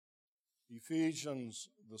Ephesians,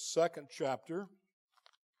 the second chapter,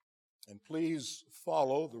 and please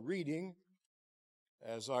follow the reading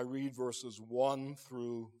as I read verses 1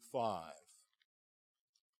 through 5.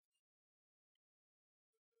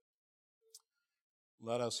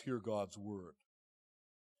 Let us hear God's word.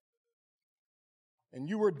 And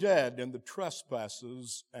you were dead in the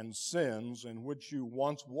trespasses and sins in which you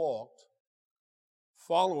once walked,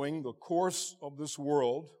 following the course of this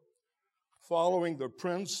world, following the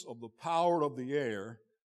prince of the power of the air,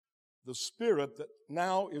 the spirit that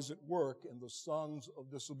now is at work in the sons of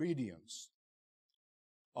disobedience,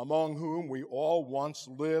 among whom we all once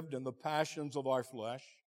lived in the passions of our flesh,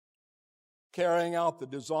 carrying out the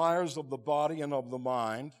desires of the body and of the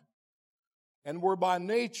mind, and were by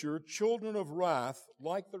nature children of wrath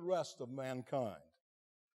like the rest of mankind.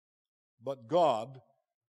 But God,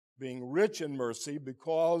 being rich in mercy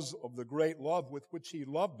because of the great love with which He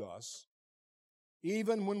loved us,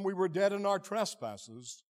 even when we were dead in our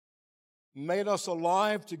trespasses, made us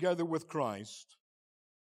alive together with Christ.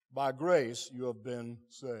 By grace you have been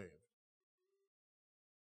saved.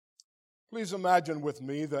 Please imagine with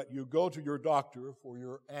me that you go to your doctor for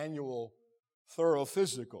your annual thorough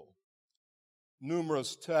physical.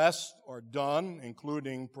 Numerous tests are done,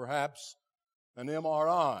 including perhaps an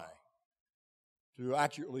MRI, to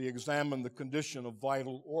accurately examine the condition of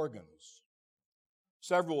vital organs.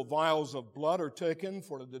 Several vials of blood are taken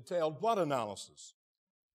for a detailed blood analysis.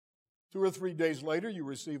 2 or 3 days later, you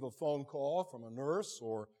receive a phone call from a nurse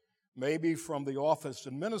or maybe from the office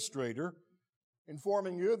administrator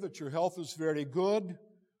informing you that your health is very good,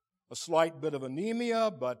 a slight bit of anemia,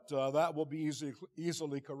 but that will be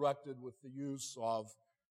easily corrected with the use of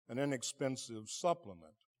an inexpensive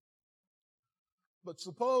supplement. But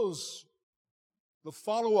suppose the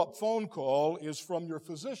follow-up phone call is from your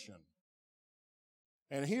physician,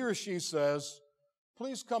 and he or she says,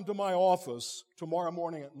 "Please come to my office tomorrow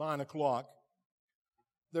morning at 9 o'clock.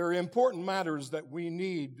 There are important matters that we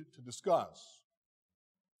need to discuss."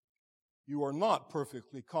 You are not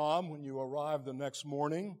perfectly calm when you arrive the next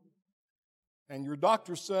morning, and your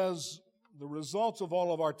doctor says the results of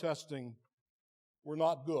all of our testing were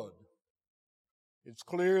not good. It's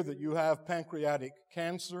clear that you have pancreatic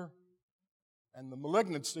cancer, and the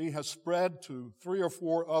malignancy has spread to 3 or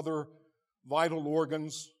 4 other vital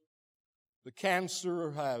organs. The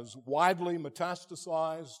cancer has widely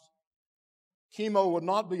metastasized. Chemo would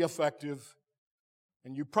not be effective,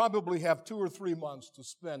 and you probably have 2 or 3 months to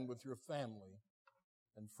spend with your family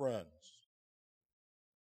and friends.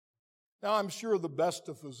 Now, I'm sure the best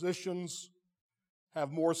of physicians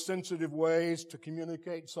have more sensitive ways to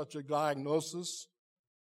communicate such a diagnosis,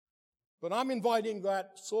 but I'm inviting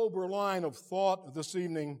that sober line of thought this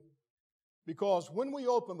evening because when we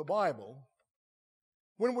open the Bible,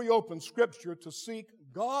 when we open Scripture to seek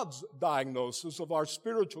God's diagnosis of our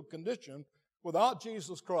spiritual condition without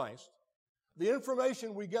Jesus Christ, the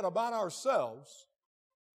information we get about ourselves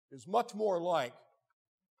is much more like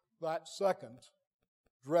that second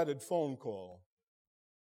dreaded phone call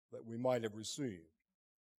that we might have received.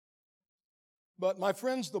 But my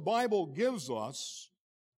friends, the Bible gives us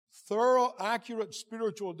thorough, accurate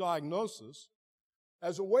spiritual diagnosis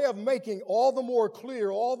as a way of making all the more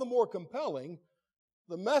clear, all the more compelling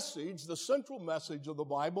the message, the central message of the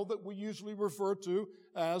Bible that we usually refer to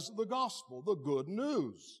as the gospel, the good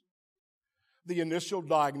news. The initial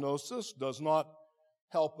diagnosis does not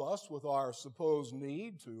help us with our supposed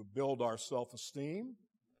need to build our self-esteem.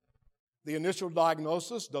 The initial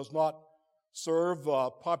diagnosis does not serve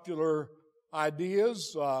popular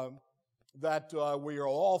ideas that we are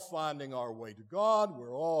all finding our way to God,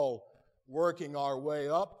 we're all working our way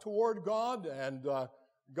up toward God, and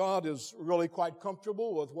God is really quite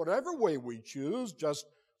comfortable with whatever way we choose, just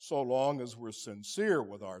so long as we're sincere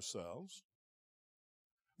with ourselves.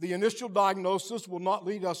 The initial diagnosis will not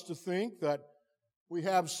lead us to think that we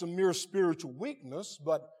have some mere spiritual weakness,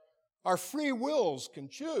 but our free wills can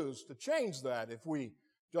choose to change that if we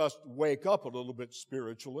just wake up a little bit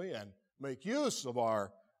spiritually and make use of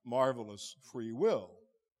our marvelous free will.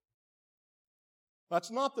 That's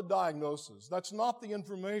not the diagnosis. That's not the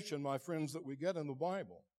information, my friends, that we get in the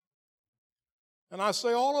Bible. And I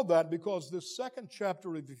say all of that because this second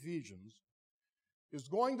chapter of Ephesians is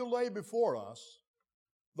going to lay before us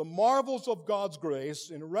the marvels of God's grace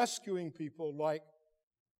in rescuing people like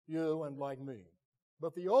you and like me.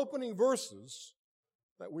 But the opening verses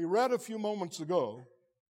that we read a few moments ago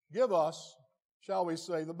give us, shall we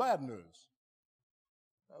say, the bad news.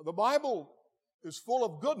 The Bible is full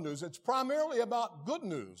of good news. It's primarily about good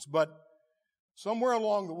news, but somewhere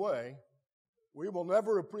along the way, we will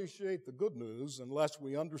never appreciate the good news unless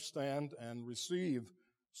we understand and receive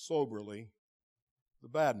soberly the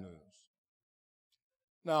bad news.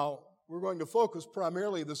 Now, we're going to focus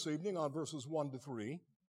primarily this evening on verses 1 to 3,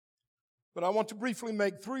 but I want to briefly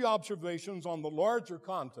make 3 observations on the larger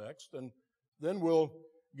context, and then we'll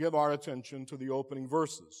give our attention to the opening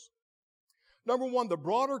verses. Number 1, the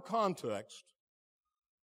broader context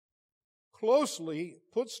closely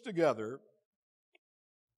puts together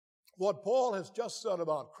what Paul has just said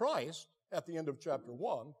about Christ at the end of chapter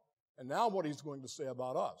 1, and now what he's going to say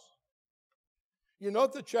about us. You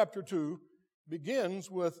note that chapter 2 begins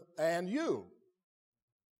with, and you.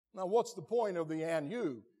 Now, what's the point of the and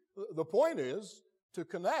you? The point is to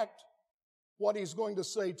connect what he's going to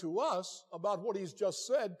say to us about what he's just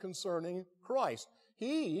said concerning Christ.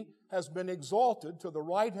 He has been exalted to the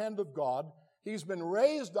right hand of God. He's been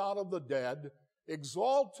raised out of the dead,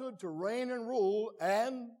 exalted to reign and rule,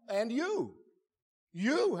 and you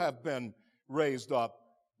have been raised up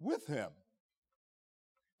with him.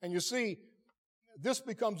 And you see, this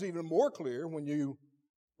becomes even more clear when you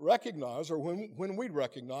recognize, or when we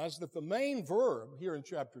recognize, that the main verb here in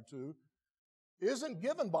chapter 2 isn't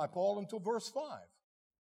given by Paul until verse 5.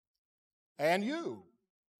 And you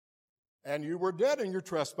were dead in your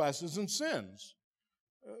trespasses and sins.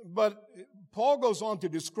 But Paul goes on to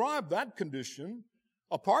describe that condition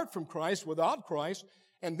apart from Christ, without Christ,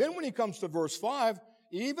 and then when he comes to verse 5,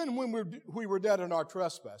 even when we were dead in our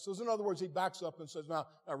trespasses, in other words, he backs up and says, now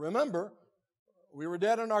remember, we were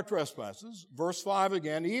dead in our trespasses. Verse 5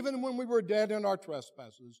 again, even when we were dead in our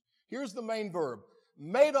trespasses, here's the main verb,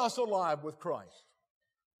 made us alive with Christ.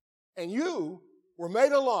 And you were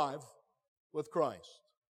made alive with Christ.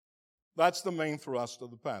 That's the main thrust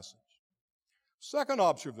of the passage. Second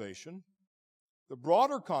observation, the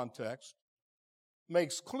broader context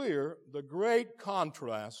makes clear the great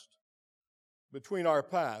contrast between our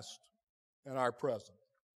past and our present.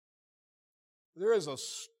 There is a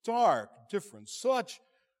stark difference, such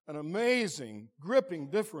an amazing, gripping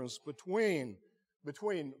difference between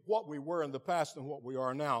what we were in the past and what we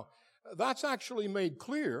are now. That's actually made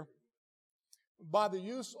clear by the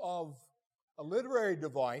use of a literary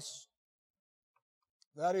device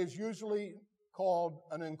that is usually called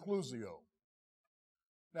an inclusio.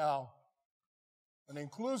 Now, an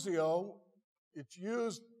inclusio, it's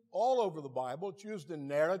used all over the Bible. It's used in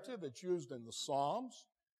narrative. It's used in the Psalms.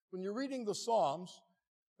 When you're reading the Psalms,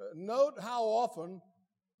 note how often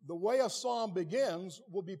the way a psalm begins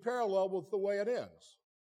will be parallel with the way it ends.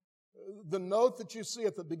 The note that you see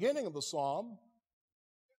at the beginning of the psalm,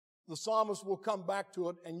 the psalmist will come back to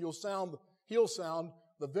it and he'll sound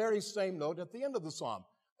the very same note at the end of the psalm.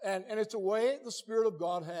 And it's a way the Spirit of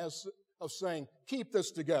God has of saying, keep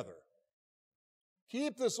this together.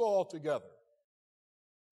 Keep this all together.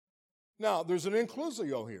 Now, there's an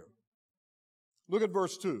inclusio here. Look at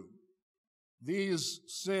verse 2. These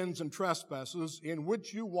sins and trespasses in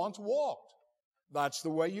which you once walked. That's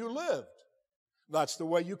the way you lived. That's the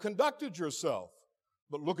way you conducted yourself.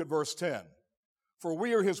 But look at verse 10. For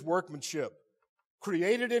we are his workmanship,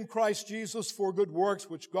 created in Christ Jesus for good works,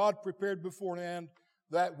 which God prepared beforehand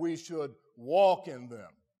that we should walk in them.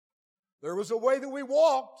 There was a way that we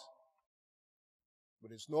walked,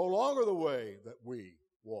 but it's no longer the way that we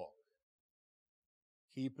walk.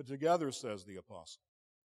 Keep it together, says the apostle.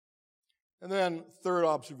 And then, third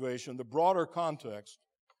observation, the broader context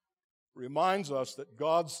reminds us that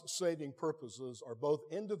God's saving purposes are both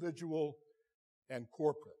individual and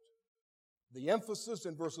corporate. The emphasis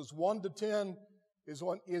in verses 1 to 10 is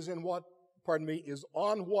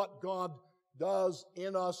on what God does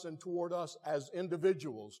in us and toward us as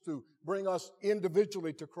individuals, to bring us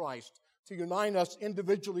individually to Christ, to unite us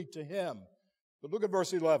individually to him. But look at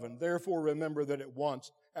verse 11. Therefore remember that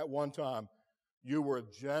at one time, you were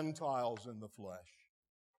Gentiles in the flesh.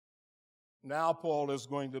 Now Paul is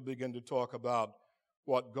going to begin to talk about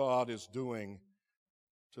what God is doing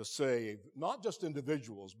to save, not just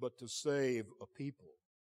individuals, but to save a people.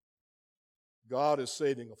 God is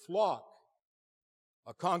saving a flock,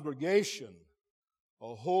 a congregation,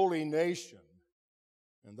 a holy nation.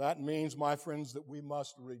 And that means, my friends, that we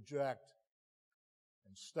must reject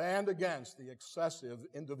and stand against the excessive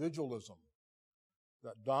individualism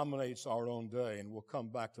that dominates our own day. And we'll come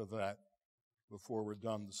back to that before we're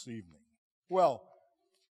done this evening. Well,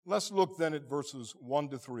 let's look then at verses 1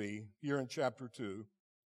 to 3 here in chapter 2.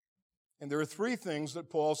 And there are 3 things that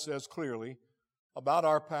Paul says clearly about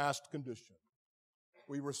our past condition.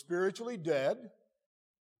 We were spiritually dead.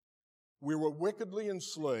 We were wickedly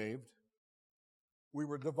enslaved. We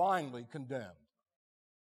were divinely condemned.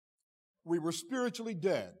 We were spiritually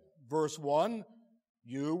dead. Verse 1,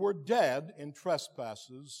 you were dead in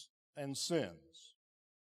trespasses and sins.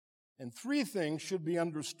 And three things should be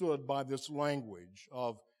understood by this language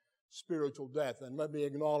of spiritual death. And let me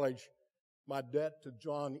acknowledge my debt to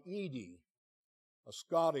John Eadie, a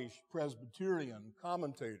Scottish Presbyterian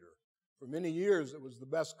commentator. For many years, it was the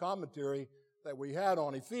best commentary that we had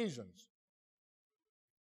on Ephesians.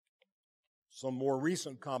 Some more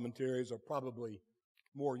recent commentaries are probably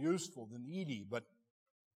more useful than Eadie, but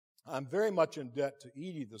I'm very much in debt to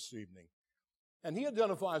Eadie this evening. And he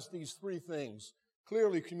identifies these three things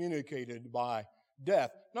clearly communicated by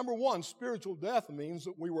death. Number one, spiritual death means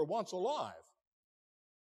that we were once alive.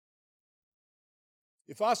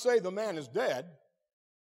 If I say the man is dead,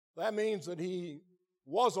 that means that he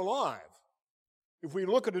was alive. If we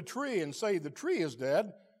look at a tree and say the tree is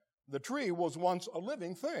dead, the tree was once a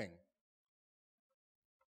living thing.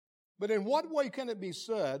 But in what way can it be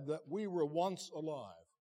said that we were once alive?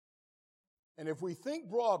 And if we think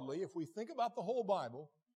broadly, if we think about the whole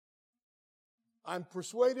Bible, I'm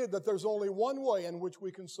persuaded that there's only one way in which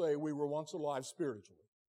we can say we were once alive spiritually,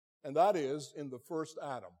 and that is in the first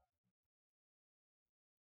Adam.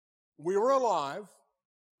 We were alive.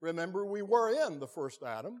 Remember, we were in the first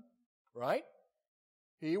Adam, right?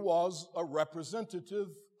 He was a representative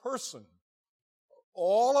person.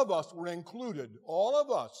 All of us were included. All of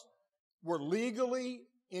us were legally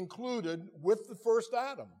included with the first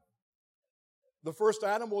Adam. The first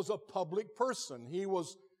Adam was a public person. He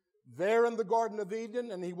was there in the Garden of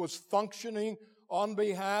Eden, and he was functioning on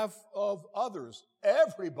behalf of others.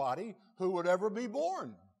 Everybody who would ever be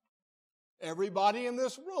born. Everybody in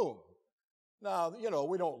this room. Now,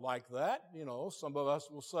 we don't like that. Some of us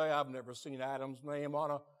will say, I've never seen Adam's name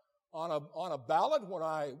on a ballot. When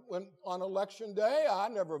I went on election day, I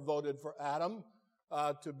never voted for Adam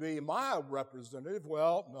to be my representative.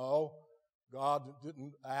 Well, no, God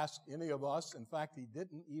didn't ask any of us. In fact, he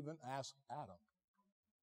didn't even ask Adam.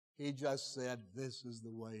 He just said, this is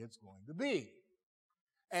the way it's going to be.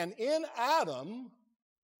 And in Adam,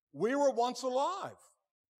 we were once alive.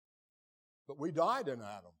 But we died in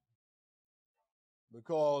Adam.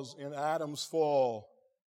 Because in Adam's fall,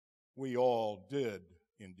 we all did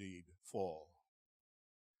indeed fall.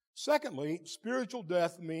 Secondly, spiritual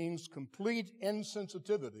death means complete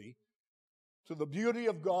insensitivity to the beauty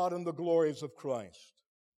of God and the glories of Christ.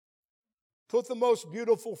 Put the most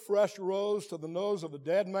beautiful fresh rose to the nose of a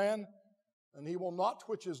dead man, and he will not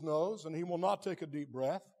twitch his nose, and he will not take a deep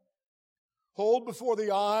breath. Hold before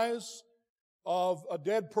the eyes of a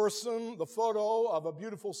dead person the photo of a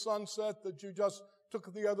beautiful sunset that you just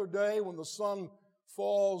took the other day when the sun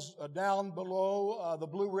falls down below the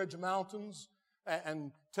Blue Ridge Mountains,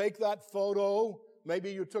 and take that photo.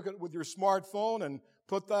 Maybe you took it with your smartphone and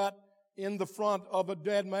put that in the front of a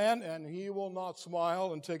dead man, and he will not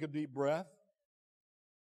smile and take a deep breath.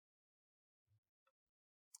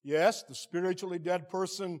 Yes, the spiritually dead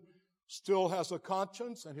person still has a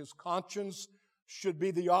conscience, and his conscience should be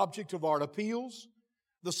the object of our appeals.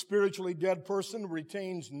 The spiritually dead person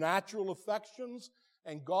retains natural affections,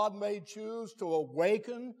 and God may choose to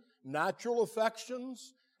awaken natural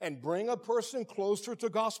affections and bring a person closer to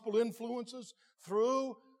gospel influences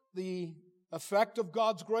through the effect of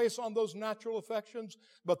God's grace on those natural affections.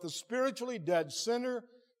 But the spiritually dead sinner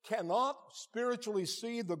cannot spiritually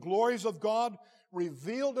see the glories of God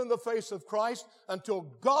revealed in the face of Christ until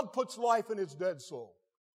God puts life in his dead soul.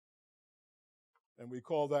 And we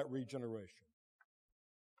call that regeneration.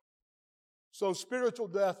 So spiritual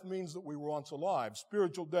death means that we were once alive.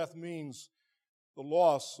 Spiritual death means the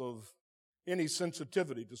loss of any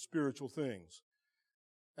sensitivity to spiritual things.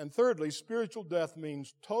 And thirdly, spiritual death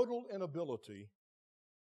means total inability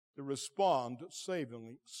to respond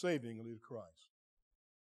savingly to Christ.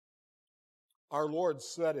 Our Lord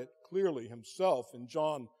said it clearly himself in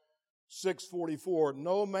John 6:44,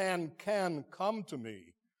 "No man can come to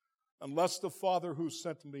me unless the Father who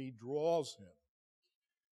sent me draws him."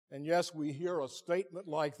 And yes, we hear a statement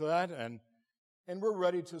like that, and we're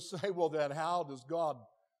ready to say, well then, how does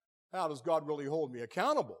God really hold me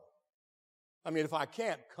accountable? I mean, if I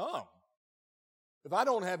can't come, if I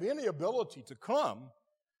don't have any ability to come,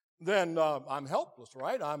 then I'm helpless,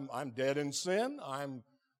 right? I'm dead in sin.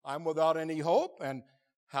 I'm without any hope, and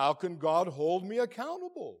how can God hold me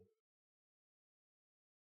accountable?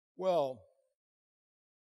 Well,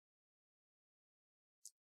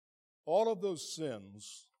 all of those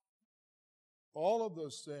sins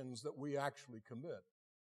that we actually commit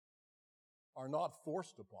are not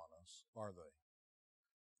forced upon us, are they?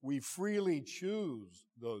 We freely choose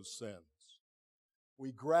those sins.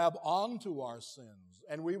 We grab onto our sins,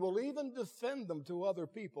 and we will even defend them to other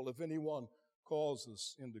people if anyone calls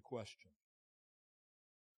us into question.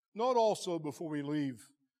 Note also, before we leave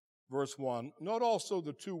verse 1, note also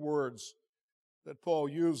the two words that Paul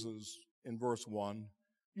uses in verse 1.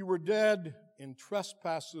 You were dead in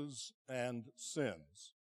trespasses and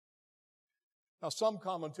sins. Now, some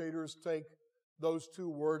commentators take those two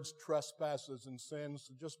words, trespasses and sins,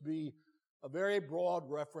 to just be a very broad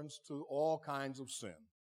reference to all kinds of sin.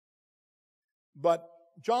 But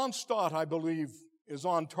John Stott, I believe, is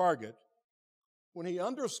on target when he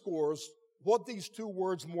underscores what these two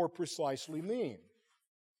words more precisely mean.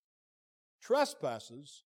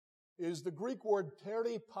 Trespasses is the Greek word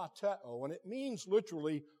peripateo, and it means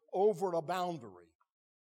literally over a boundary.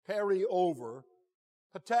 Peri, over,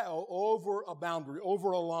 pateo, over a boundary, over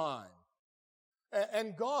a line.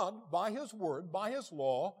 And God, by His word, by His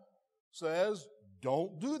law, says,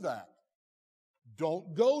 don't do that.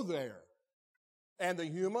 Don't go there. And the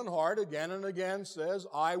human heart again and again says,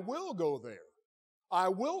 I will go there. I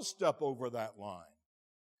will step over that line.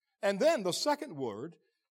 And then the second word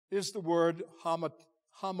is the word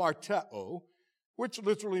hamarteo, which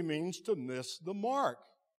literally means to miss the mark.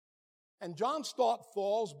 And John Stott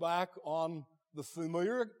falls back on the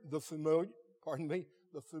familiar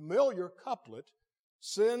couplet,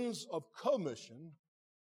 sins of commission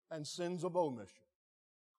and sins of omission.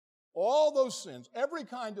 All those sins, every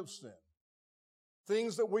kind of sin,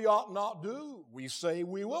 things that we ought not do, we say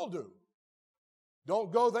we will do.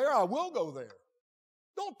 Don't go there, I will go there.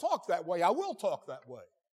 Don't talk that way, I will talk that way.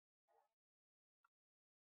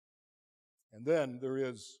 And then there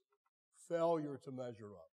is failure to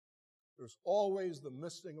measure up. There's always the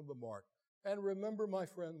missing of the mark. And remember, my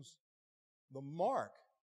friends, the mark,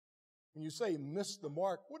 when you say miss the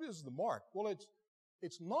mark, what is the mark? Well,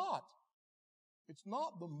 it's not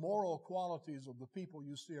the moral qualities of the people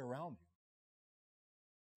you see around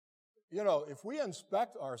you. You know, if we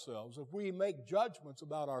inspect ourselves, if we make judgments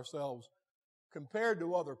about ourselves compared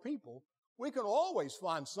to other people, we can always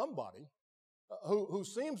find somebody who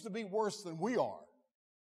seems to be worse than we are.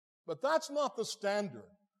 But that's not the standard.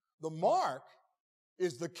 The mark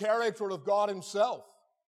is the character of God Himself.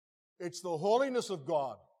 It's the holiness of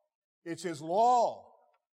God. It's His law.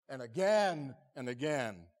 And again,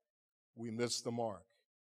 we miss the mark.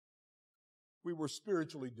 We were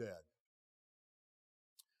spiritually dead.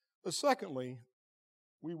 But secondly,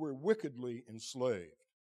 we were wickedly enslaved.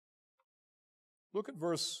 Look at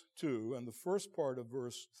verse 2 and the first part of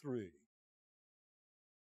verse 3.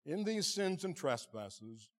 In these sins and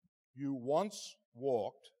trespasses, you once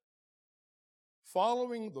walked,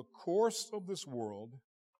 following the course of this world,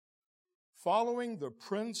 following the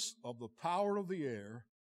prince of the power of the air,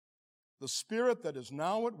 the spirit that is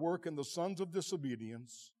now at work in the sons of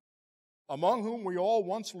disobedience, among whom we all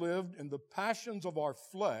once lived in the passions of our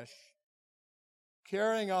flesh,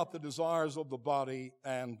 carrying out the desires of the body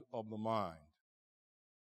and of the mind.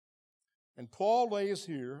 And Paul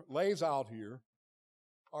lays out here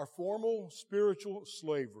our formal spiritual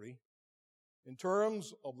slavery in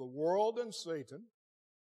terms of the world and Satan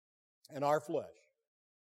and our flesh,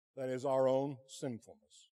 that is our own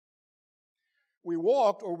sinfulness. We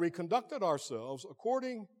walked or we conducted ourselves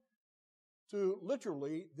according to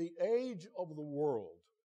literally the age of the world.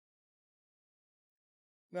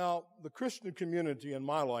 Now, the Christian community in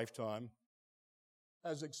my lifetime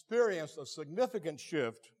has experienced a significant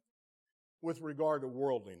shift with regard to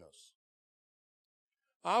worldliness.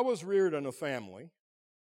 I was reared in a family,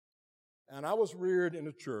 and I was reared in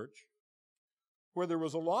a church where there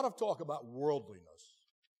was a lot of talk about worldliness.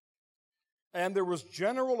 And there was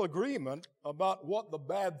general agreement about what the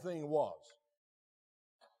bad thing was.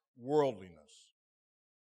 Worldliness.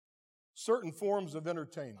 Certain forms of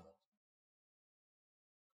entertainment.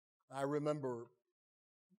 I remember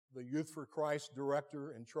the Youth for Christ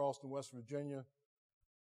director in Charleston, West Virginia,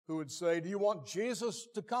 who would say, do you want Jesus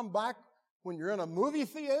to come back when you're in a movie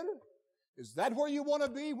theater? Is that where you want to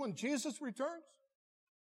be when Jesus returns?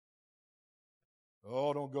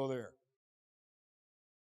 Oh, don't go there.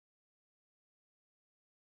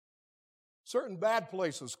 Certain bad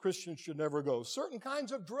places Christians should never go. Certain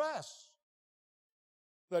kinds of dress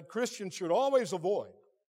that Christians should always avoid.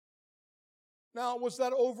 Now, was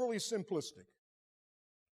that overly simplistic?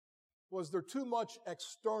 Was there too much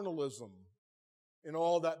externalism in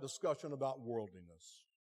all that discussion about worldliness?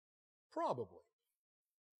 Probably.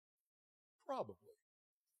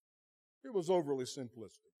 It was overly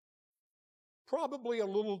simplistic. Probably a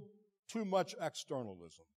little too much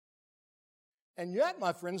externalism. And yet,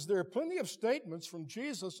 my friends, there are plenty of statements from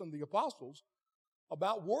Jesus and the apostles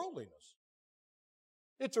about worldliness.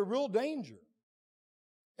 It's a real danger.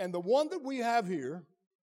 And the one that we have here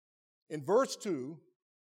in verse 2,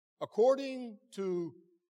 according to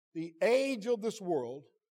the age of this world,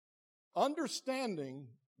 understanding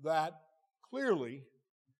that clearly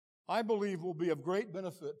I believe will be of great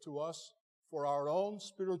benefit to us for our own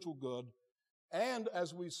spiritual good and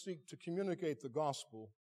as we seek to communicate the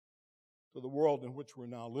gospel to the world in which we're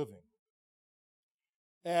now living.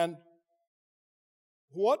 And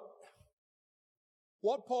what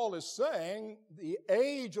Paul is saying, the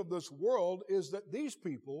age of this world, is that these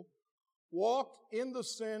people walked in the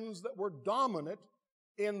sins that were dominant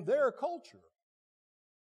in their culture.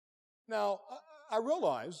 Now, I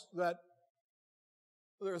realize that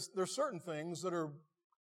there's certain things that are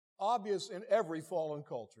obvious in every fallen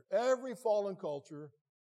culture. Every fallen culture,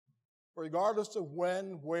 regardless of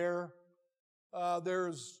when, where,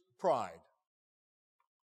 there's pride.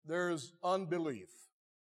 There's unbelief.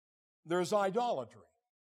 There's idolatry.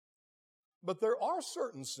 But there are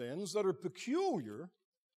certain sins that are peculiar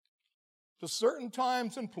to certain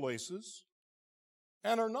times and places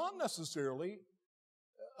and are not necessarily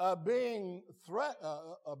being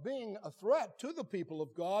a threat to the people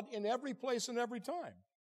of God in every place and every time.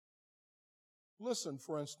 Listen,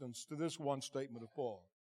 for instance, to this one statement of Paul.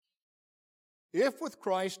 If with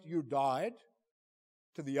Christ you died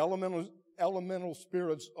to the elemental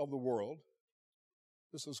spirits of the world,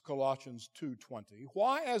 this is Colossians 2:20,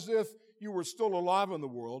 why, as if you were still alive in the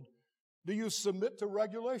world, do you submit to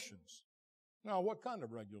regulations? Now, what kind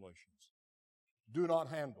of regulations? Do not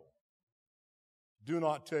handle. Do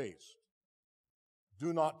not taste.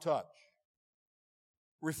 Do not touch.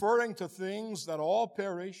 Referring to things that all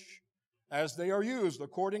perish as they are used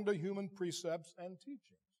according to human precepts and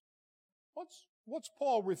teachings. What's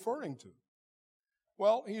Paul referring to?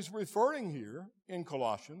 Well, he's referring here in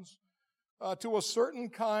Colossians to a certain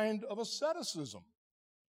kind of asceticism.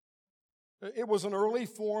 It was an early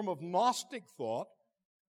form of Gnostic thought,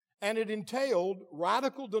 and it entailed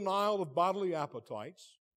radical denial of bodily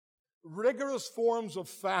appetites, rigorous forms of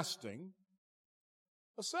fasting,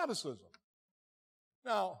 asceticism.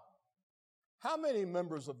 Now, how many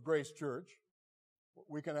members of Grace Church,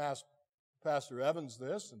 we can ask Pastor Evans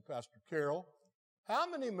this and Pastor Carroll, how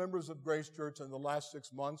many members of Grace Church in the last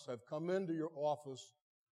 6 months have come into your office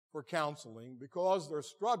for counseling because they're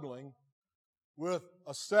struggling with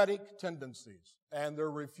ascetic tendencies and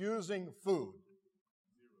they're refusing food?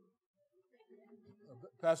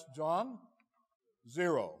 Pastor John?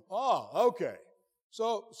 0. Oh, okay.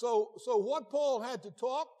 So what Paul had to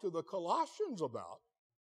talk to the Colossians about,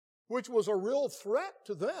 which was a real threat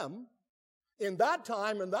to them in that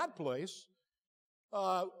time and that place,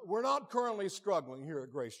 we're not currently struggling here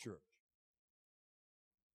at Grace Church.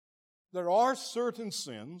 There are certain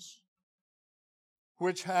sins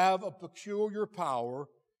which have a peculiar power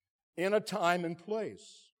in a time and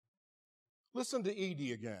place. Listen to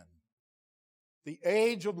Edie again. The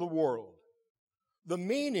age of the world. The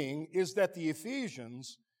meaning is that the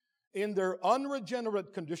Ephesians, in their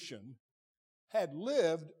unregenerate condition, had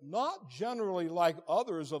lived not generally like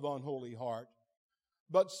others of unholy heart,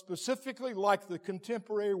 but specifically like the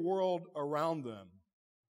contemporary world around them.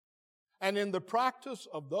 And in the practice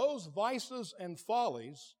of those vices and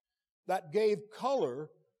follies that gave color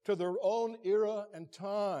to their own era and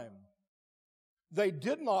time. They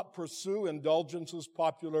did not pursue indulgences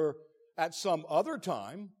popular at some other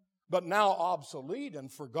time, but now obsolete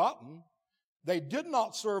and forgotten. They did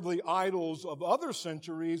not serve the idols of other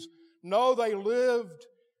centuries. No, they lived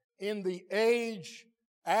in the age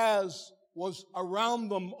as was around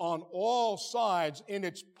them on all sides in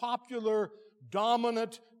its popular,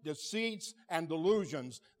 dominant deceits and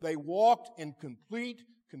delusions. They walked in complete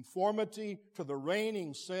conformity to the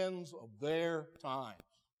reigning sins of their times.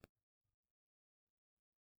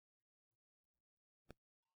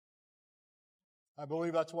 I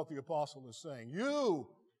believe that's what the apostle is saying. You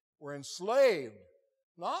were enslaved,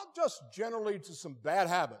 not just generally to some bad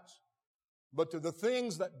habits, but to the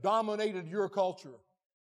things that dominated your culture.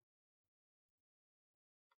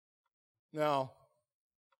 Now,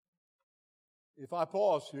 if I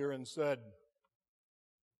paused here and said,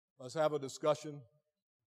 let's have a discussion,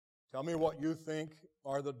 tell me what you think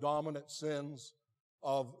are the dominant sins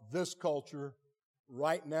of this culture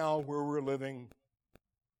right now where we're living,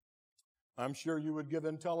 I'm sure you would give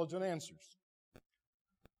intelligent answers.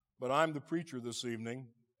 But I'm the preacher this evening,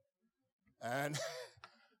 and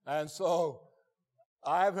so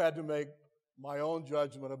I've had to make my own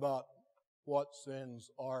judgment about what sins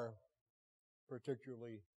are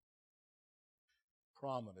particularly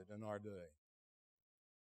prominent in our day.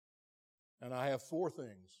 And I have 4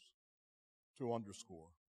 things to underscore.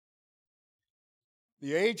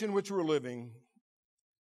 The age in which we're living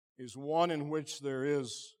is one in which there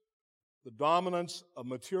is the dominance of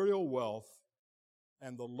material wealth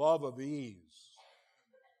and the love of ease.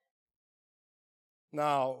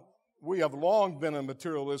 Now, we have long been a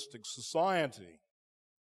materialistic society.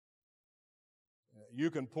 You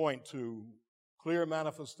can point to clear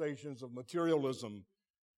manifestations of materialism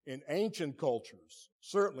in ancient cultures,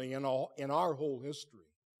 certainly in our whole history.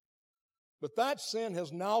 But that sin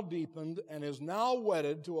has now deepened and is now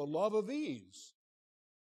wedded to a love of ease.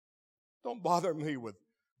 Don't bother me with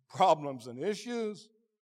problems and issues.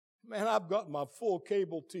 Man, I've got my full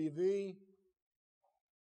cable TV.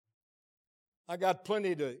 I got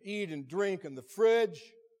plenty to eat and drink in the fridge.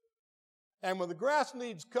 And when the grass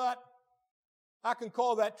needs cut, I can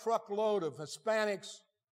call that truckload of Hispanics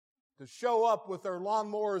to show up with their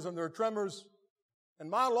lawnmowers and their trimmers, and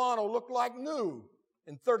my lawn will look like new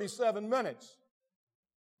in 37 minutes.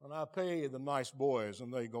 And I pay the nice boys,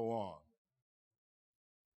 and they go on.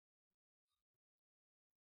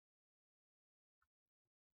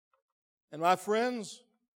 And my friends,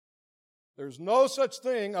 there's no such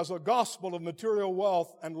thing as a gospel of material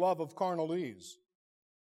wealth and love of carnal ease.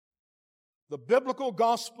 The biblical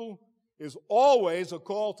gospel is always a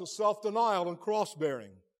call to self-denial and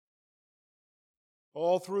cross-bearing.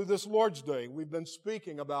 All through this Lord's Day, we've been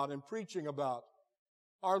speaking about and preaching about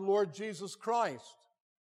our Lord Jesus Christ.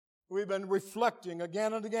 We've been reflecting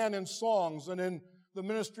again and again in songs and in the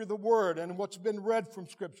ministry of the Word and what's been read from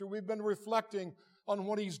Scripture. We've been reflecting on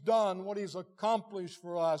what He's done, what He's accomplished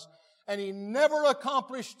for us. And He never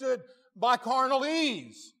accomplished it by carnal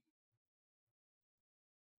ease.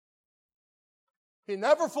 He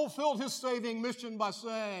never fulfilled His saving mission by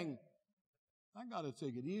saying, I got to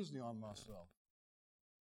take it easy on myself.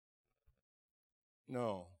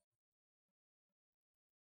 No.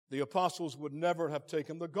 The apostles would never have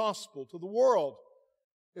taken the gospel to the world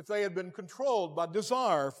if they had been controlled by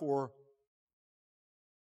desire for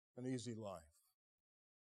an easy life.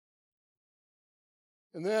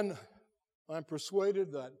 And then I'm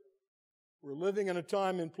persuaded that we're living in a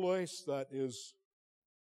time and place that is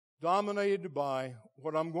dominated by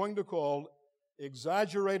what I'm going to call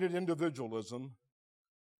exaggerated individualism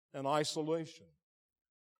and isolation.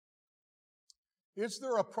 Is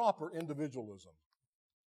there a proper individualism?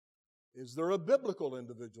 Is there a biblical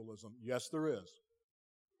individualism? Yes, there is.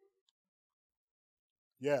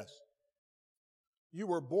 Yes. You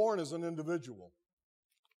were born as an individual.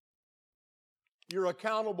 You're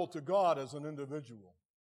accountable to God as an individual.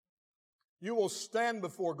 You will stand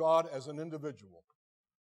before God as an individual.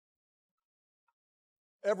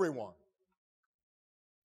 Everyone.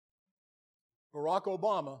 Barack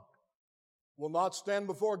Obama will not stand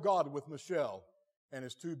before God with Michelle and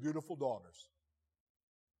his two beautiful daughters.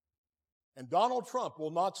 And Donald Trump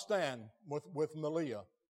will not stand with Melania.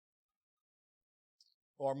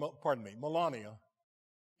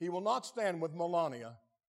 He will not stand with Melania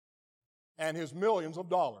and his millions of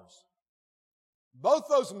dollars. Both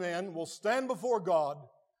those men will stand before God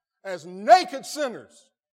as naked sinners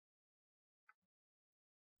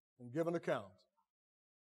and give an account.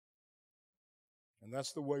 And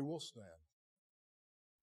that's the way we'll stand.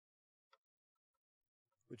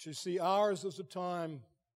 But you see, ours is a time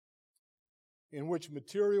in which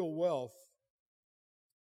material wealth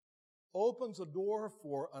opens a door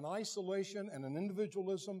for an isolation and an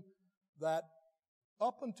individualism that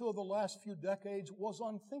up until the last few decades was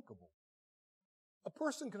unthinkable. A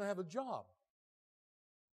person can have a job,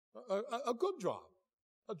 a good job,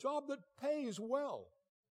 a job that pays well.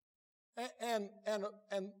 And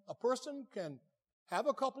a person can have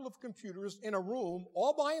a couple of computers in a room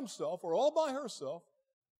all by himself or all by herself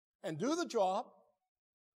and do the job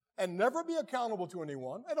and never be accountable to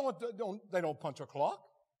anyone. They don't punch a clock.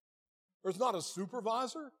 There's not a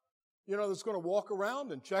supervisor, that's going to walk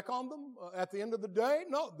around and check on them at the end of the day.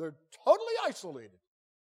 No, they're totally isolated,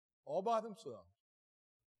 all by themselves.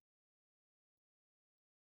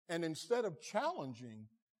 And instead of challenging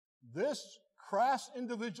this crass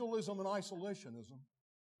individualism and isolationism,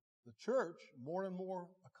 the church more and more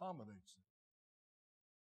accommodates it.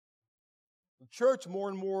 The church more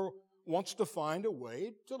and more wants to find a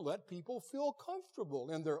way to let people feel comfortable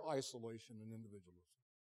in their isolation and individualism.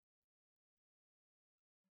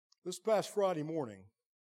 This past Friday morning,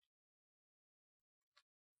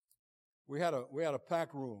 we had a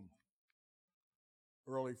packed room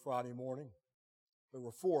early Friday morning. There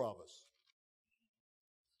were 4 of us.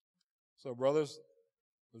 So, brothers,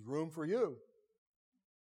 there's room for you.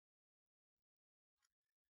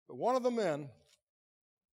 But one of the men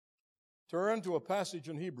turned to a passage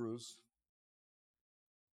in Hebrews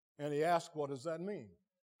and he asked, what does that mean?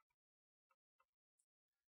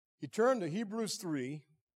 He turned to Hebrews 3,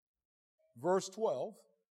 verse 12,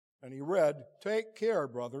 and he read, "Take care,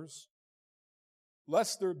 brothers,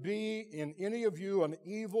 lest there be in any of you an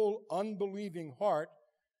evil, unbelieving heart,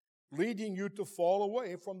 leading you to fall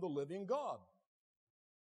away from the living God.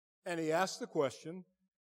 And he asks the question,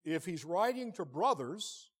 if he's writing to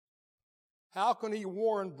brothers, how can he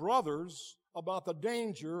warn brothers about the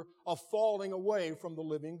danger of falling away from the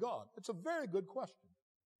living God? It's a very good question.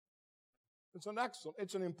 It's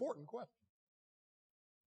an important question.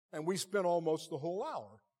 And we spent almost the whole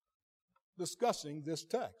hour discussing this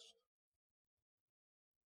text.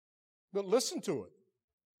 But listen to it.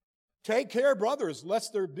 Take care, brothers,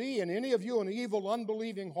 lest there be in any of you an evil,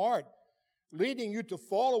 unbelieving heart, leading you to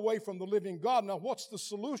fall away from the living God. Now, what's the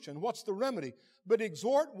solution? What's the remedy? But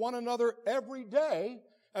exhort one another every day,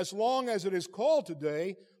 as long as it is called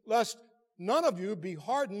today, lest none of you be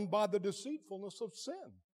hardened by the deceitfulness of sin.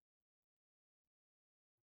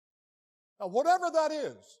 Now, whatever that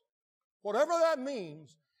is, whatever that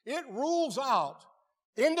means, it rules out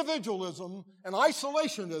individualism and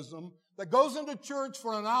isolationism that goes into church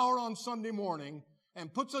for an hour on Sunday morning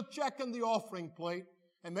and puts a check in the offering plate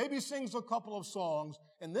and maybe sings a couple of songs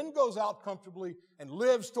and then goes out comfortably and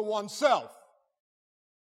lives to oneself.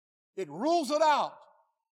 It rules it out.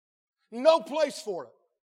 No place for it.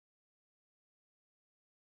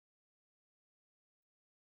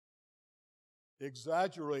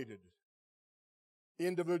 Exaggerated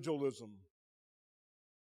individualism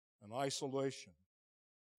and isolation.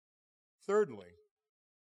 Thirdly,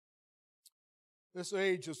 this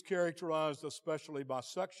age is characterized especially by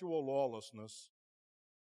sexual lawlessness,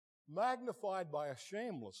 magnified by a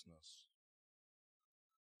shamelessness.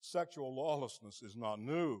 Sexual lawlessness is not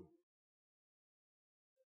new.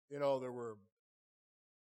 You know, there were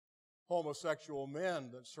homosexual men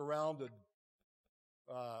that surrounded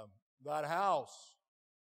that house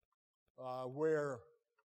where,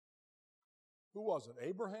 who was it,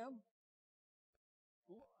 Abraham?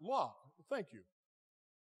 Lot. Thank you.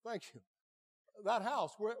 That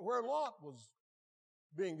house where Lot was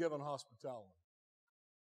being given hospitality.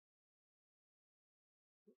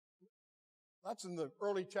 That's in the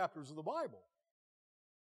early chapters of the Bible.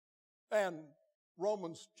 And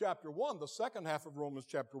Romans chapter 1, the second half of Romans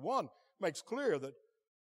chapter 1, makes clear that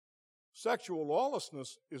sexual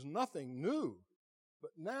lawlessness is nothing new,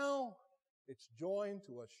 but now it's joined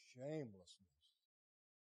to a shamelessness.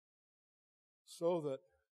 So that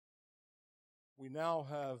we now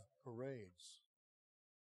have parades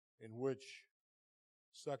in which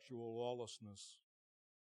sexual lawlessness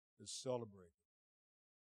is celebrated.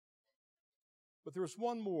 But there's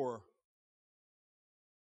one more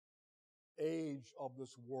age of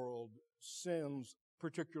this world, sins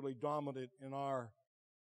particularly dominant in our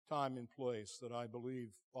time and place, that I believe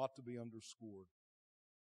ought to be underscored.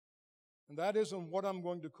 And that is in what I'm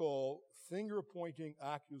going to call finger-pointing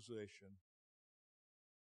accusation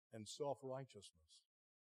and self-righteousness.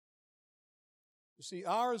 You see,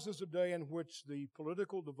 ours is a day in which the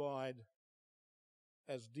political divide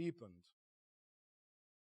has deepened.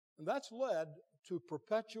 And that's led to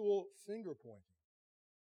perpetual finger-pointing.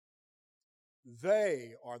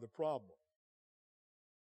 They are the problem.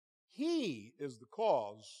 He is the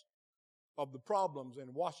cause of the problems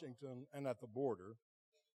in Washington and at the border.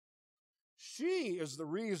 She is the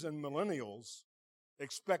reason millennials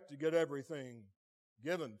expect to get everything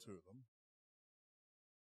given to them.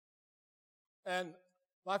 And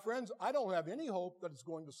my friends, I don't have any hope that it's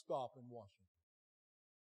going to stop in Washington.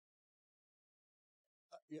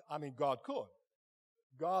 I mean, God could.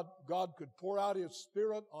 God could pour out His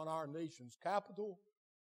Spirit on our nation's capital,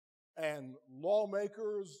 and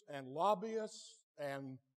lawmakers and lobbyists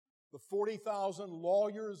and the 40,000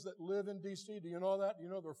 lawyers that live in D.C. Do you know that? You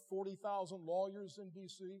know there are 40,000 lawyers in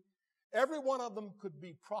D.C.? Every one of them could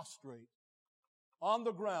be prostrate on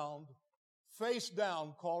the ground, face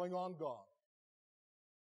down, calling on God.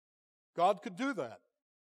 God could do that.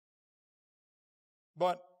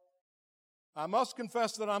 But I must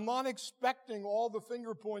confess that I'm not expecting all the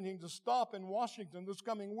finger-pointing to stop in Washington this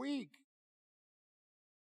coming week.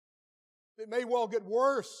 It may well get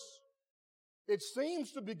worse. It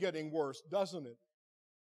seems to be getting worse, doesn't it?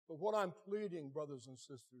 But what I'm pleading, brothers and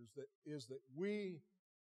sisters, is that we,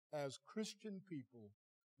 as Christian people,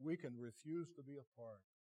 we can refuse to be a part.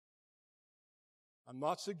 I'm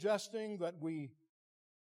not suggesting that we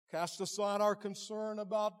cast aside our concern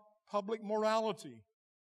about public morality.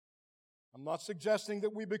 I'm not suggesting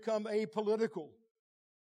that we become apolitical.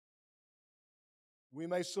 We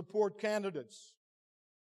may support candidates.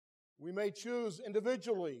 We may choose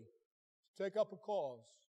individually to take up a cause.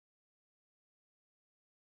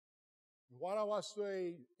 Why do I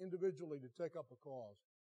say individually to take up a cause?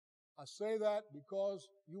 I say that because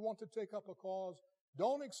you want to take up a cause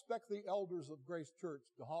Don't expect the elders of Grace Church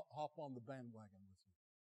to hop on the bandwagon with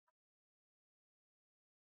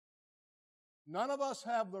you. None of us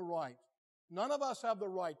have the right. None of us have the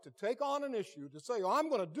right to take on an issue, to say, oh, I'm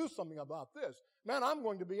going to do something about this. Man, I'm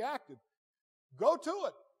going to be active. Go to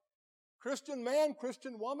it. Christian man,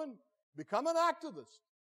 Christian woman, become an activist.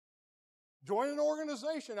 Join an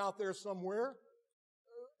organization out there somewhere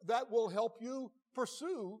that will help you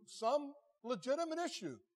pursue some legitimate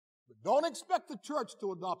issue. But don't expect the church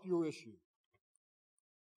to adopt your issue.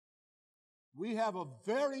 We have a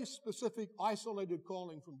very specific, isolated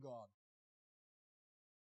calling from God.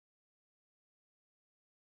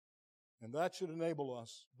 And that should enable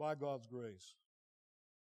us, by God's grace,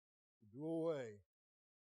 to do away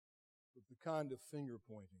with the kind of finger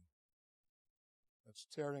pointing that's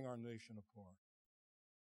tearing our nation apart.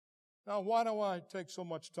 Now, why do I take so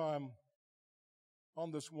much time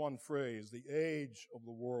on this one phrase, the age of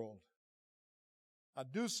the world? I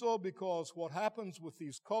do so because what happens with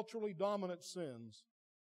these culturally dominant sins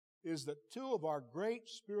is that two of our great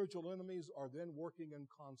spiritual enemies are then working in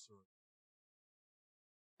concert.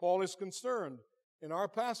 Paul is concerned in our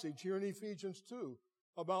passage here in Ephesians 2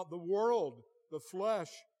 about the world, the flesh,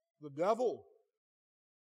 the devil.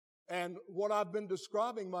 And what I've been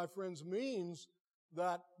describing, my friends, means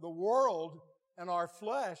that the world and our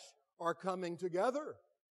flesh are coming together.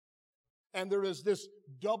 And there is this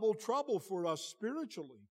double trouble for us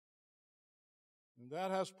spiritually. And that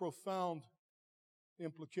has profound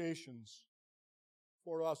implications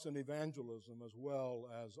for us in evangelism as well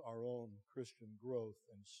as our own Christian growth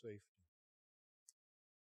and safety.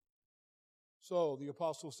 So the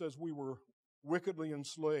apostle says we were wickedly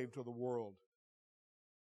enslaved to the world.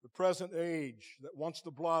 The present age that wants to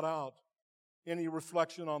blot out any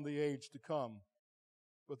reflection on the age to come.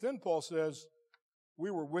 But then Paul says we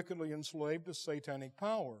were wickedly enslaved to satanic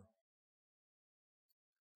power.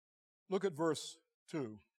 Look at verse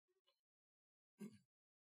 2.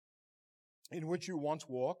 In which you once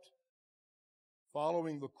walked,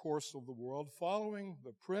 following the course of the world, following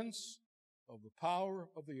the prince of the power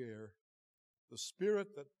of the air, the spirit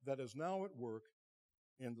that is now at work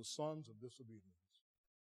in the sons of disobedience.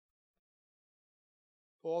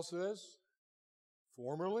 Paul says,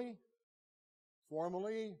 formerly,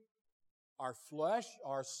 our flesh,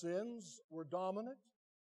 our sins were dominant,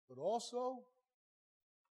 but also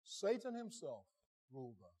Satan himself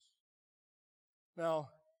ruled us. Know,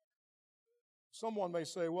 someone may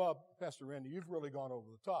say, well, Pastor Randy, you've really gone over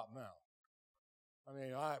the top now. I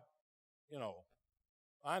mean, I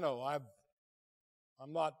know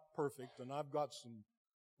I'm not perfect and I've got some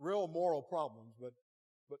real moral problems, but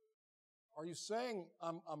are you saying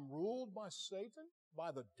I'm ruled by Satan,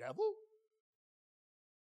 by the devil?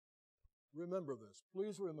 Remember this.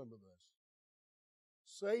 Please remember this.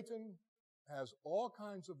 Satan has all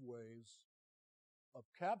kinds of ways of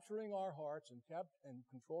capturing our hearts and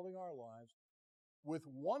controlling our lives with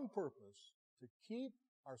one purpose, to keep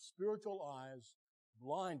our spiritual eyes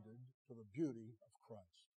blinded to the beauty of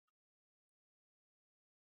Christ.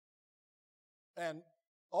 And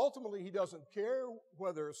ultimately, he doesn't care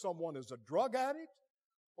whether someone is a drug addict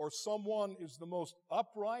or someone is the most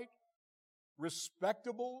upright,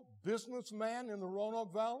 respectable businessman in the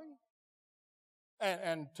Roanoke Valley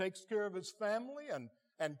and takes care of his family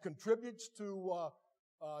and contributes to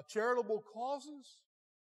charitable causes.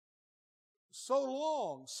 So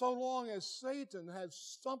long as Satan has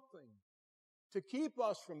something to keep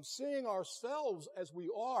us from seeing ourselves as we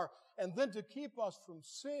are, and then to keep us from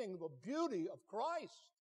seeing the beauty of Christ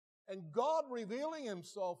and God revealing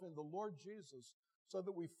himself in the Lord Jesus, so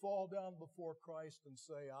that we fall down before Christ and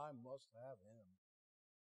say, I must have him.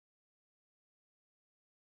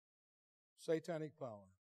 Satanic power.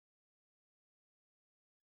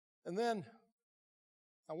 And then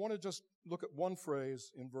I want to just look at one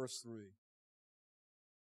phrase in verse 3.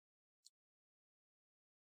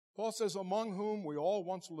 Paul says, among whom we all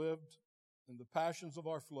once lived in the passions of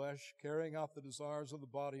our flesh, carrying out the desires of the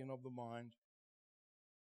body and of the mind,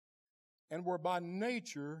 and were by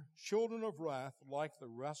nature children of wrath like the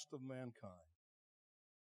rest of mankind.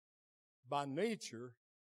 By nature,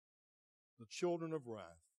 the children of wrath.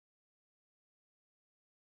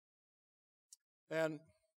 And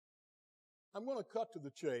I'm going to cut to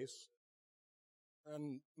the chase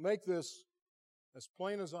and make this as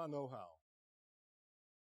plain as I know how.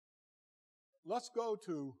 Let's go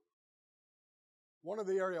to one of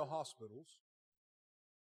the area hospitals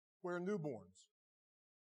where newborns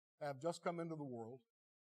have just come into the world.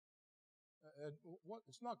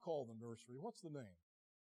 It's not called the nursery. What's the name?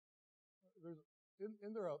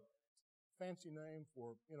 Isn't there a fancy name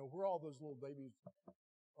for, where all those little babies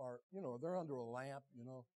they're under a lamp,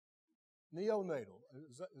 Neonatal.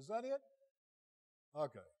 Is that it?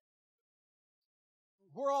 Okay.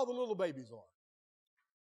 Where all the little babies are.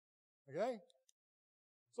 Okay?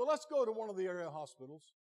 So let's go to one of the area hospitals.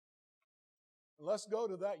 Let's go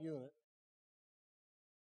to that unit.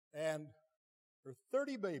 And there are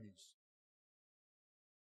 30 babies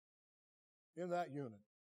in that unit.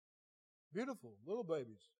 Beautiful little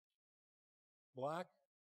babies. Black,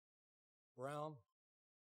 brown,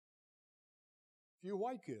 few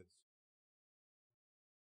white kids.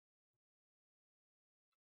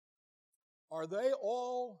 Are they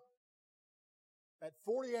all at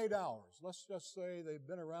 48 hours? Let's just say they've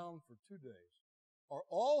been around for 2 days. Are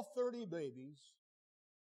all 30 babies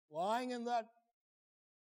lying in that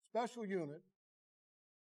special unit,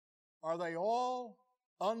 are they all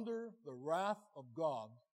under the wrath of God,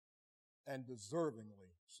 and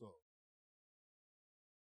deservingly so?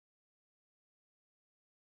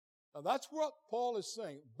 Now that's what Paul is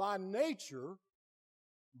saying. By nature,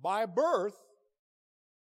 by birth,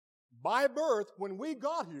 when we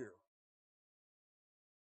got here.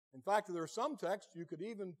 In fact, there are some texts you could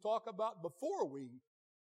even talk about before we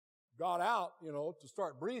got out, to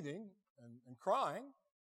start breathing and crying.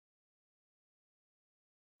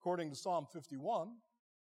 According to Psalm 51,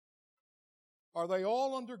 are they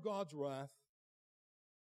all under God's wrath,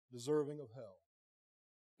 deserving of hell?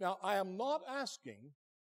 Now, I am not asking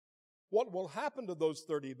what will happen to those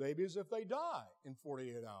 30 babies if they die in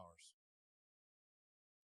 48 hours.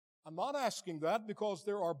 I'm not asking that because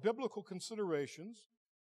there are biblical considerations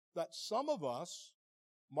that some of us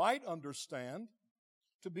might understand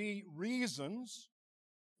to be reasons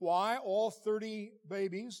why all 30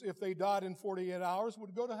 babies, if they died in 48 hours,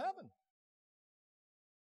 would go to heaven.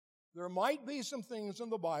 There might be some things in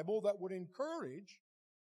the Bible that would encourage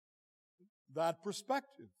that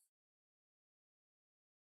perspective.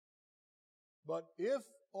 But if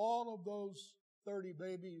all of those 30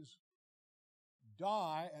 babies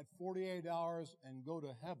die at 48 hours and go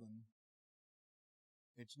to heaven,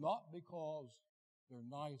 it's not because they're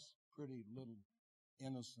nice, pretty, little,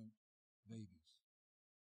 innocent babies.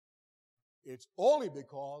 It's only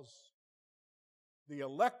because the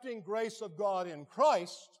electing grace of God in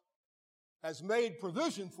Christ has made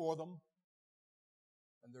provision for them,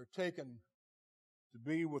 and they're taken to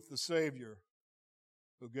be with the Savior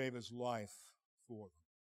who gave His life for them.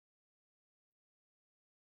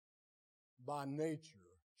 By nature,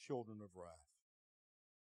 children of wrath.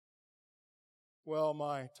 Well,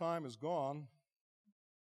 my time is gone.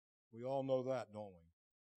 We all know that, don't we?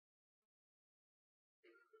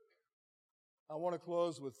 I want to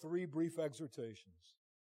close with 3 brief exhortations.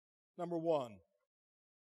 Number 1,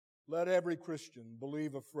 let every Christian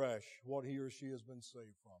believe afresh what he or she has been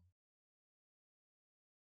saved from.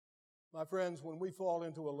 My friends, when we fall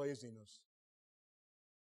into a laziness,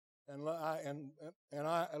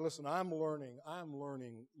 listen, I'm learning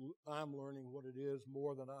what it is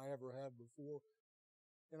more than I ever have before.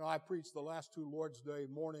 I preached the last 2 Lord's Day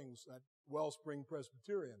mornings at Wellspring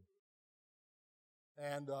Presbyterian.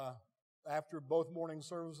 And after both morning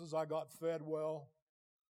services, I got fed well.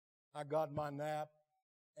 I got my nap.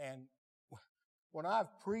 And when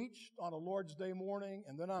I've preached on a Lord's Day morning,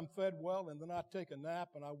 and then I'm fed well, and then I take a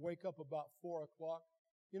nap, and I wake up about 4 o'clock,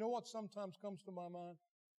 you know what sometimes comes to my mind?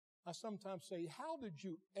 I sometimes say, how did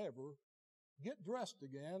you ever get dressed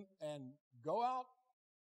again and go out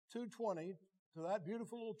 2:20 to that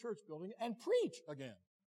beautiful little church building and preach again?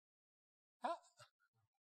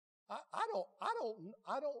 I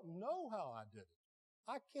don't know how I did it.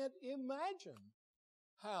 I can't imagine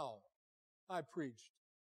how I preached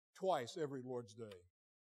twice every Lord's Day.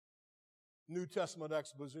 New Testament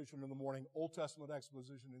exposition in the morning, Old Testament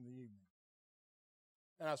exposition in the evening.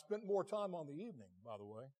 And I spent more time on the evening, by the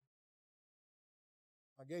way.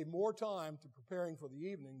 I gave more time to preparing for the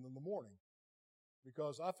evening than the morning,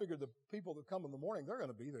 because I figured the people that come in the morning, they're going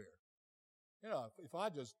to be there. If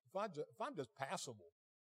I'm just passable,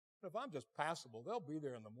 they'll be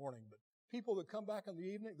there in the morning. But people that come back in the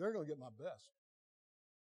evening, they're going to get my best.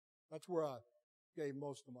 That's where I gave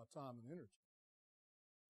most of my time and energy.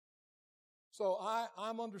 So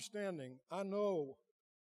I'm understanding. I know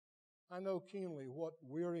keenly what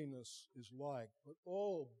weariness is like. But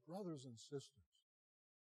oh, brothers and sisters,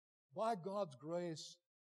 by God's grace,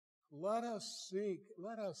 let us seek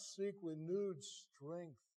renewed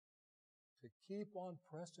strength to keep on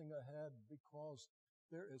pressing ahead, because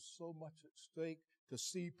there is so much at stake to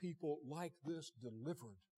see people like this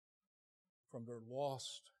delivered from their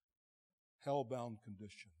lost, hell-bound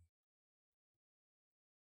condition.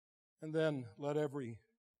 And then let every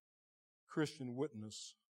Christian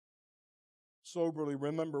witness soberly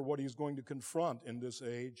remember what he's going to confront in this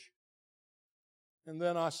age. And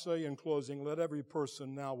then I say in closing, let every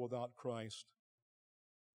person now without Christ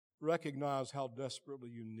recognize how desperately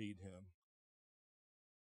you need him.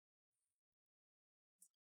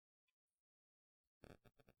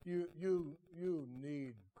 You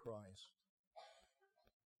need Christ.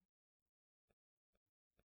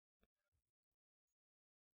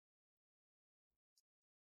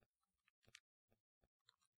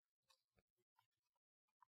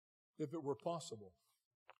 If it were possible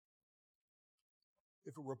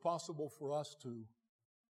for us to,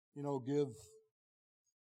 give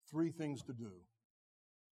 3 things to do.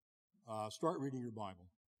 Start reading your Bible.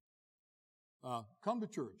 Come to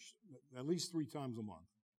church at least 3 times a month.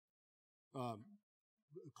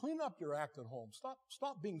 Clean up your act at home.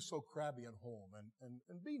 Stop being so crabby at home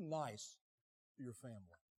and be nice to your family.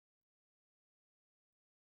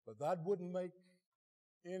 But that wouldn't make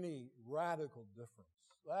any radical difference.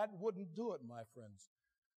 That wouldn't do it, my friends.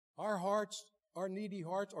 Our hearts, our needy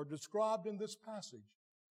hearts, are described in this passage.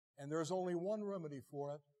 And there's only one remedy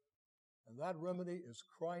for it, and that remedy is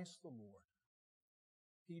Christ the Lord.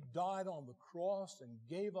 He died on the cross and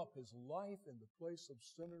gave up his life in the place of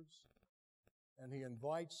sinners. And he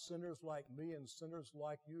invites sinners like me and sinners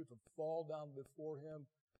like you to fall down before him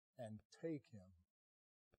and take him.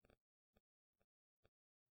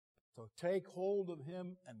 So take hold of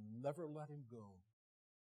him and never let him go.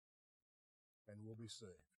 And we'll be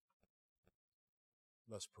saved.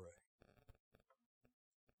 Let's pray.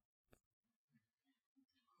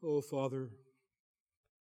 Oh, Father,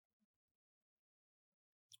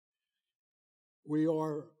 we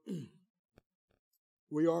are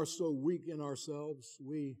so weak in ourselves.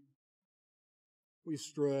 We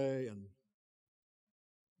stray and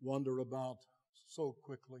wander about so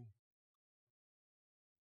quickly.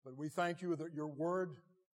 But we thank you that your word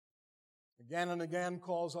again and again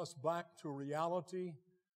calls us back to reality,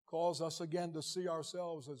 calls us again to see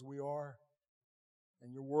ourselves as we are.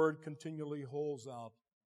 And your word continually holds out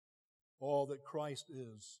all that Christ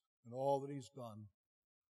is and all that he's done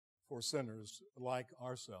for sinners like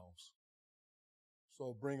ourselves.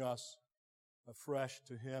 So bring us afresh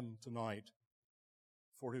to him tonight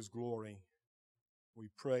for his glory. We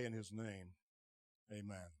pray in his name.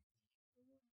 Amen.